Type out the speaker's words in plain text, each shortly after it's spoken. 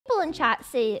in chat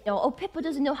say, oh, Pippa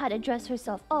doesn't know how to dress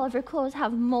herself. All of her clothes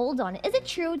have mold on it. Is it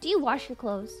true? Do you wash your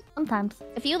clothes? Sometimes.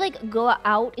 If you like go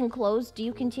out in clothes, do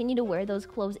you continue to wear those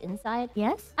clothes inside?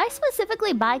 Yes. I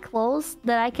specifically buy clothes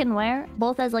that I can wear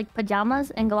both as like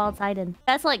pajamas and go outside in.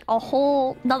 That's like a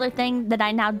whole another thing that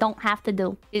I now don't have to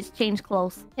do is change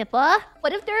clothes. Pippa,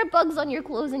 what if there are bugs on your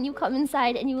clothes and you come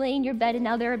inside and you lay in your bed and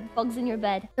now there are bugs in your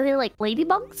bed? Are they like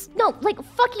ladybugs? No, like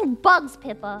fucking bugs,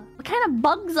 Pippa. What kind of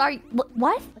bugs are you?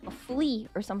 What? Like a flea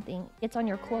or something gets on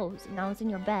your clothes and now it's in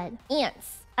your bed.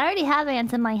 Ants. I already have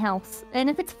ants in my house. And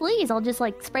if it's fleas, I'll just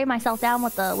like spray myself down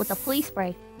with the flea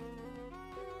spray.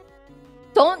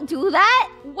 Don't do that?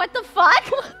 What the fuck?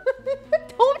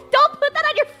 don't put that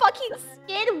on your fucking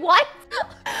skin. What?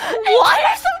 What?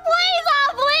 There's some fleas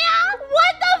off, Leah!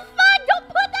 What the fuck? Don't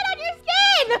put that on your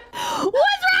skin!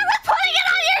 What's wrong with putting it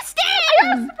on your skin?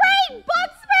 You're spraying bug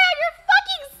spray on your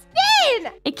fucking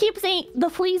skin! It keeps the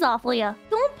fleas off, Leah.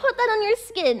 Don't put that on your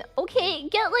skin, okay?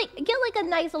 Get like a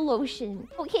nice lotion,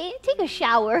 okay? Take a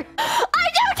shower. I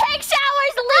do take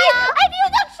showers, Leah! I do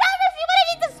no showers! You wouldn't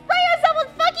need to spray yourself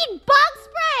with fucking bug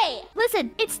spray!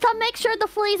 Listen, it's to make sure the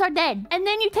fleas are dead. And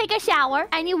then you take a shower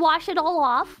and you wash it all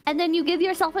off. And then you give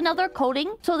yourself another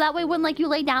coating. So that way when like you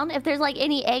lay down, if there's like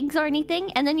any eggs or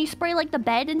anything, and then you spray like the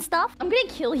bed and stuff. I'm gonna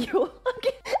kill you.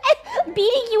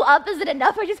 Beating you up isn't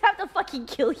enough. I just have to fucking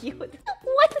kill you. What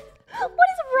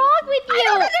is wrong with you? I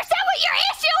don't understand what your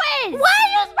issue is! Why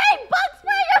are you spraying bug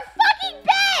spray on your fucking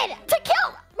bed? To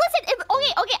kill... Listen,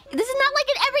 okay. This is not like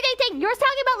an everyday thing. You're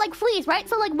talking about like fleas, right?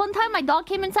 So like one time my dog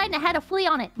came inside and it had a flea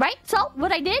on it, right? So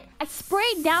what I did, I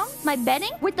sprayed down my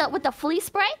bedding with the flea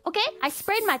spray, okay? I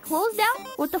sprayed my clothes down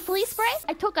with the flea spray.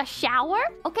 I took a shower,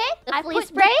 okay? I put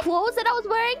the clothes that I was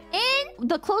wearing in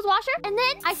the clothes washer. And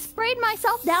then I sprayed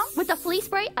myself down with the flea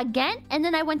spray again. And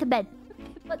then I went to bed.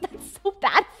 But that's so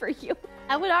bad for you.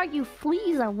 I would argue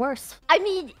fleas are worse. I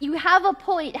mean, you have a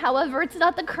point. However, it's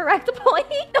not the correct point.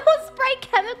 Don't spray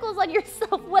chemicals on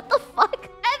yourself. What the fuck?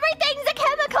 Everything's a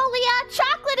chemical, Leah.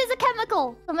 Chocolate is a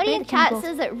chemical. Somebody in chat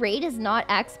says that Raid is not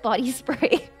Axe body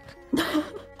spray. I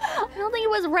don't think it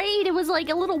was Raid. It was like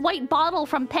a little white bottle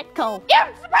from Petco.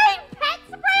 You're spraying pet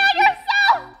spray on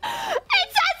yourself!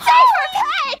 It's unsafe for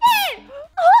pets!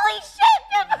 Holy shit!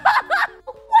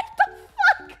 What the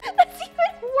fuck? That's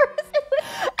even worse.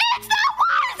 It's not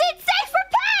worse! It's safe for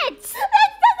pets! That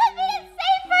doesn't mean it's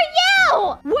safe for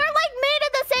you! We're like made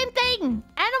of the same thing.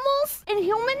 Animals and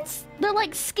humans, they're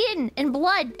like skin and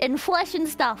blood and flesh and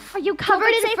stuff. Are you covered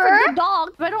in safe fur? For the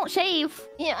dog, but I don't shave.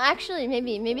 Yeah, actually,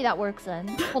 maybe that works then.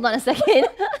 Hold on a second. maybe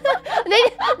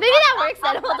that works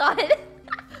then. Hold on.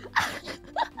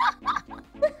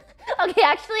 Okay,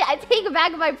 actually, I take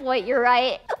back my point. You're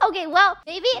right. Okay, well,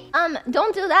 maybe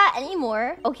don't do that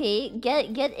anymore. Okay,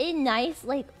 get a nice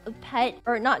like pet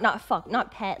or not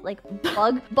pet, like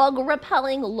bug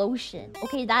repelling lotion.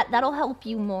 Okay, that'll help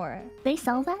you more. They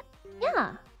sell that?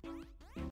 Yeah.